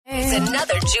It's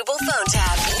another Jubal phone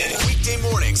tab. Weekday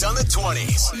mornings on the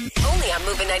 20s. Only on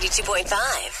Moving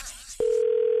 92.5.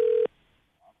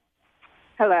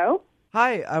 Hello?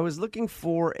 Hi, I was looking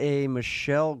for a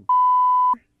Michelle.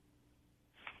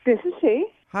 This is she.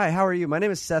 Hi, how are you? My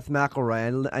name is Seth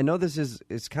McElroy. I know this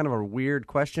is kind of a weird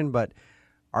question, but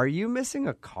are you missing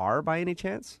a car by any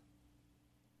chance?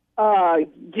 Yeah,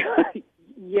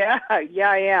 I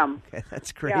am. Okay,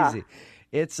 that's crazy.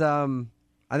 Yeah. It's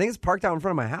I think it's parked out in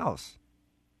front of my house.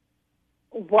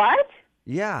 What?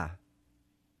 Yeah.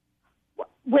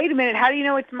 Wait a minute. How do you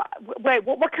know it's my... Wait,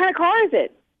 what kind of car is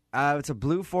it? It's a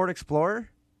blue Ford Explorer,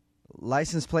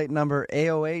 license plate number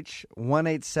AOH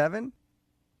 187.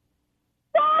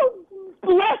 Oh,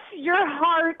 bless your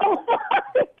heart! Oh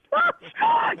my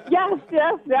gosh! Yes.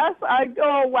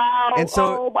 Oh wow! And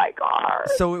so, oh my God!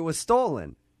 So it was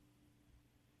stolen.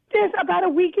 Just about a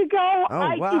week ago.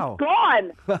 Oh wow!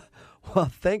 It's gone. Well,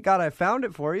 thank God I found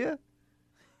it for you.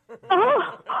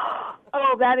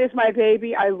 Oh, that is my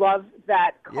baby. I love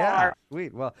that car. Yeah,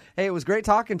 sweet. Well, hey, it was great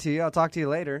talking to you. I'll talk to you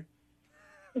later.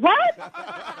 What?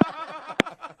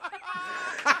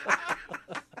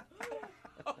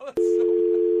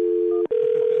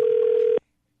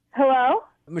 Hello?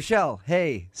 Michelle,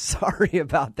 hey, sorry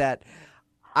about that.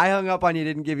 I hung up on you,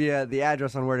 didn't give you the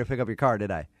address on where to pick up your car, did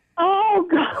I? Oh,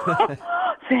 God.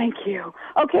 Thank you.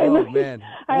 Okay, oh, let me... man.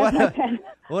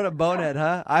 What a bonehead,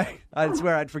 huh? I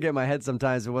swear I'd forget my head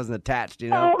sometimes if it wasn't attached, you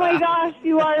know? Oh, my gosh,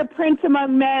 you are a prince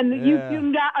among men. Yeah. You do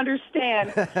not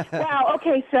understand. Wow,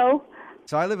 okay, so...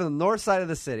 So I live in the north side of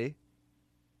the city.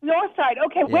 North side,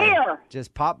 okay, Yeah. where?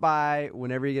 Just pop by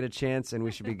whenever you get a chance and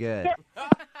we should be good.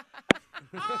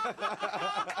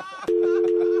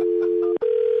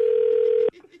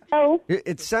 Oh,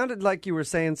 It sounded like you were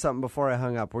saying something before I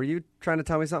hung up. Were you trying to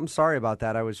tell me something? Sorry about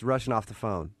that. I was rushing off the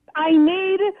phone. I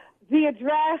need the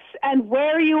address and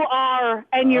where you are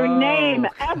and your name,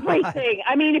 everything.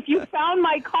 I mean, if you found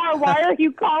my car, why are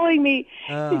you calling me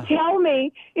to tell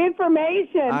me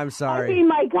information? I'm sorry. I mean,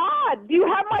 my God, do you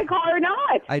have my car or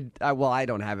not? I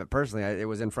don't have it personally. It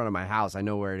was in front of my house. I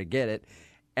know where to get it.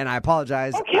 And I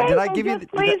apologize. Okay, Did I give you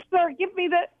please, sir, give me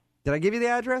the... Did I give you the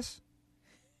address?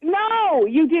 No,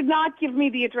 you did not give me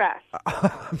the address.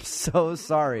 I'm so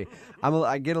sorry.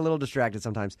 I get a little distracted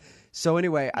sometimes. So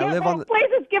anyway, I live on the... Please,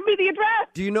 just give me the address.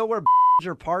 Do you know where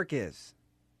Park is?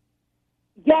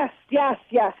 Yes. I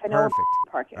know Perfect. where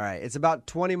Park is. All right. It's about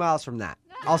 20 miles from that.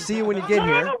 I'll see you when you get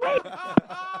here. No, wait.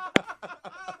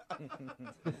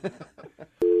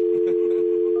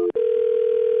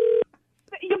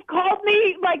 You've called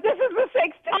me, like, this is the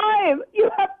sixth time. You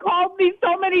have called me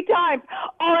so many times.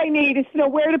 All I need is to know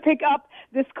where to pick up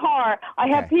this car. I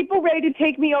have people ready to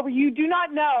take me over. You do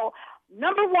not know.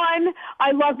 Number one,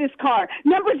 I love this car.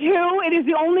 Number two, it is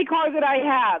the only car that I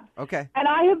have. Okay. And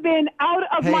I have been out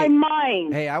of my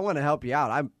mind. Hey, I want to help you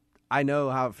out. I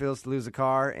know how it feels to lose a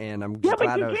car, and I'm Yeah, just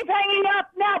glad but you keep hanging up.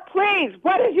 Now, please,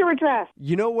 what is your address?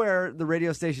 You know where the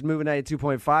radio station Moving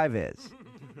 92.5 is?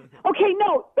 Okay,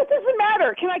 no, that doesn't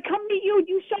matter. Can I come meet you?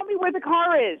 You show me where the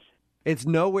car is. It's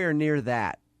nowhere near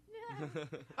that.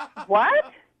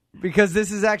 What? Because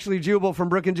this is actually Jubal from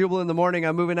Brook and Jubal in the Morning.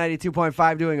 I'm Moving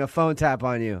 92.5 doing a phone tap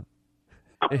on you.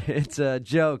 It's a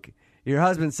joke. Your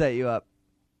husband set you up.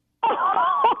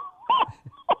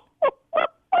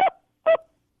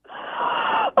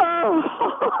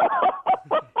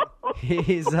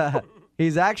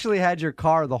 He's actually had your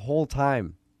car the whole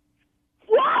time.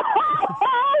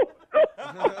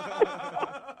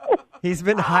 He's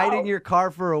been hiding your car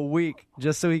for a week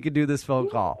just so he could do this phone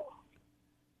call.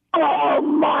 Oh,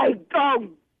 my God.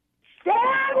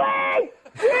 Stanley!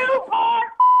 You are...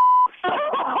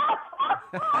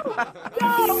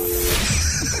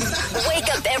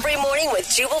 Wake up every morning with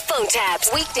Jubal phone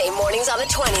tabs. Weekday mornings on the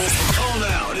 20s. Call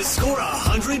now to score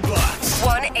 $100.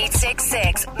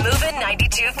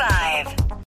 1-866-MOVIN-925.